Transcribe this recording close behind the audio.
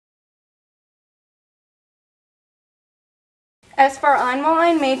Es war einmal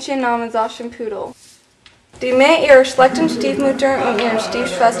ein Mädchen namens Aschenputtel, die mit ihrer schlechten Stiefmutter und ihren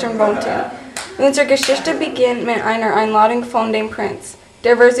Stiefschwestern wohnten. Unsere Geschichte beginnt mit einer Einladung von dem Prinz,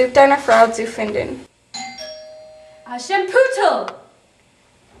 der versucht, eine Frau zu finden. Aschenputtel!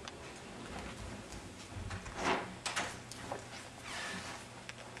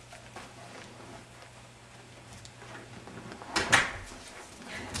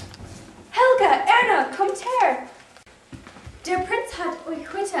 Helga, Erna, kommt her! Der Prinz hat euch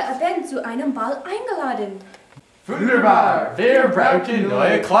heute Abend zu einem Ball eingeladen. Wunderbar! Wir brauchen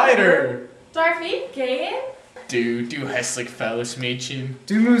neue Kleider! Darf ich gehen? Du hässlich faules Mädchen.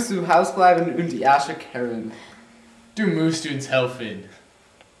 Du musst zu Hause bleiben und die Asche kehren. Du musst uns helfen.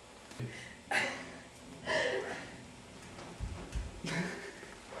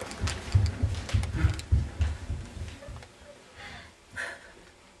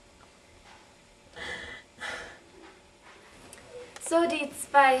 So die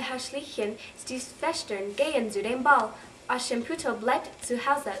zwei hässlichen Stiefschwestern gehen zu dem Ball. Aschenputtel bleibt zu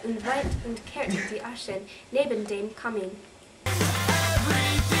Hause und weint und kehrt die Aschen neben dem Kamin.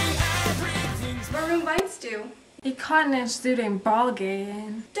 Warum weinst du? Ich kann nicht zu dem Ball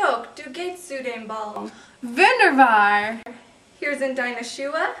gehen. Doch, du gehst zu dem Ball. Wunderbar! Hier sind deine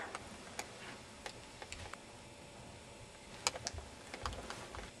Schuhe.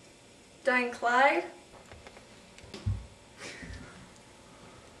 Dein Kleid.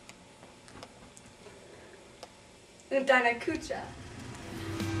 Und deine Kutsche.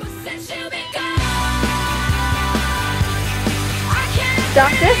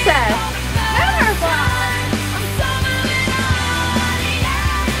 Das ist es. Wunderbar.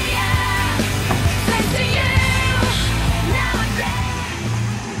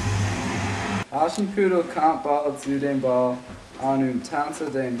 Aschenputtel kommt bald zu dem Ball an und tanzt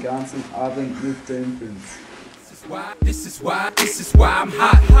den ganzen Abend mit dem Prinz. This is why I'm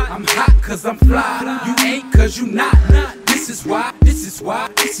hot cause I'm fly. You ain't cause you not. This is why I'm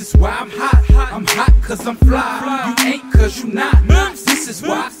hot cause I'm fly. You ain't cause you not. This is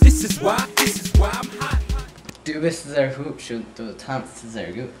why I'm hot. Du bist sehr hübsch und du tanzt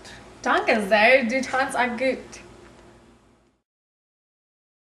sehr gut. Danke sehr, du tanzt auch gut.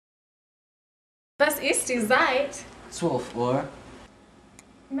 Was ist die Zeit? 12 Uhr.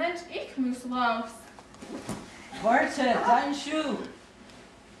 Mensch, ich muss los. Warte, dein Schuh!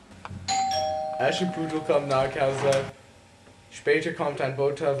 Aschenputtel kommt nach Hause. Später kommt ein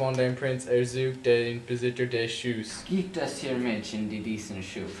Bote von dem Prinz, sucht den Besitzer des Schuhs. Gibt es hier Mädchen, die diesen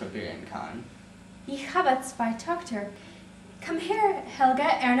Schuh probieren kann? Ich habe zwei Töchter. Komm her, Helga,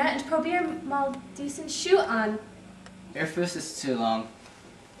 Erna, und probier mal diesen Schuh an. Ihr Fuß ist zu lang.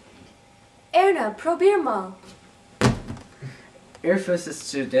 Erna, probier mal. Ihr Fuß ist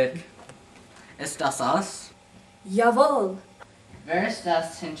zu dick. Ist das alles? Jawohl. Wer ist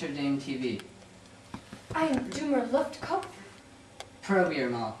das hinter dem TV? Ein dummer Luftkopf. Probier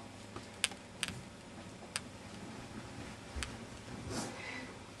mal.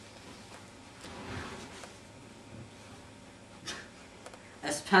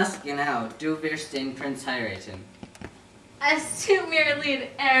 Es passt genau. Du wirst den Prinz heiraten. Es tut mir leid,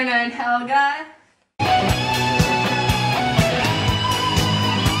 Erna und Helga.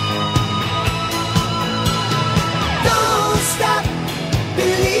 Stop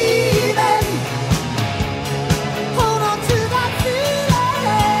believing. Hold on to that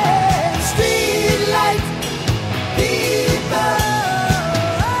feeling. Streetlight people.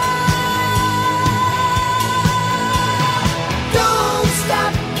 Don't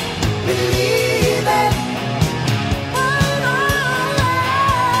stop believing. Hold on.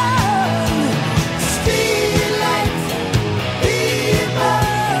 Streetlight people.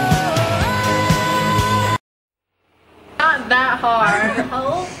 Not that hard.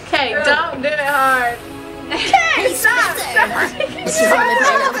 Okay, don't do it hard. Okay, stop!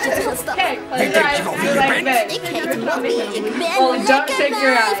 Okay, close your eyes, do like this. Oh, don't shake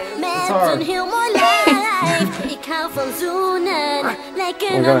your eyes. It's hard. Ik hou van zoenen,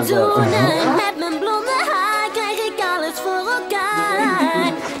 lekker aan zoenen. Met mijn blonde haar krijg ik alles voor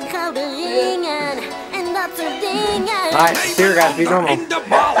elkaar. Gouden ringen en dat soort dingen. Alright, here guys, be normal.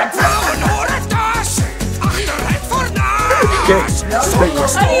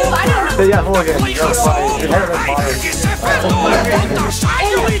 Okay, yeah, hold it. You're fine. Your head is okay.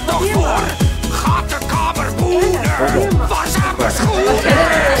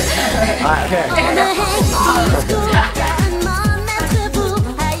 Een man met gevoel,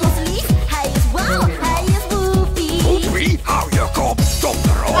 hij is lief, hij is wow, hij is woefie. Hou je kop, stop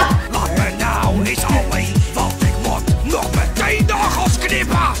erop. Laat me nou eens alleen, want ik moet nog meteen de nagels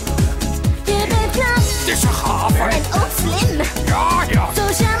knippen. Je bent knap Het is een gaver en ook slim.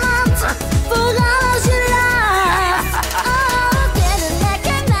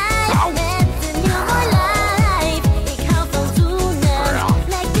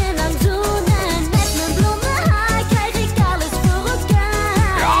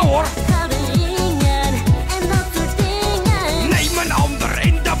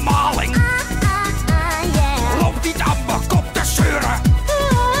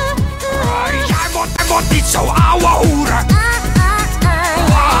 niet zo ouwe hoeren.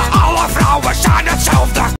 Alle vrouwen zijn hetzelfde.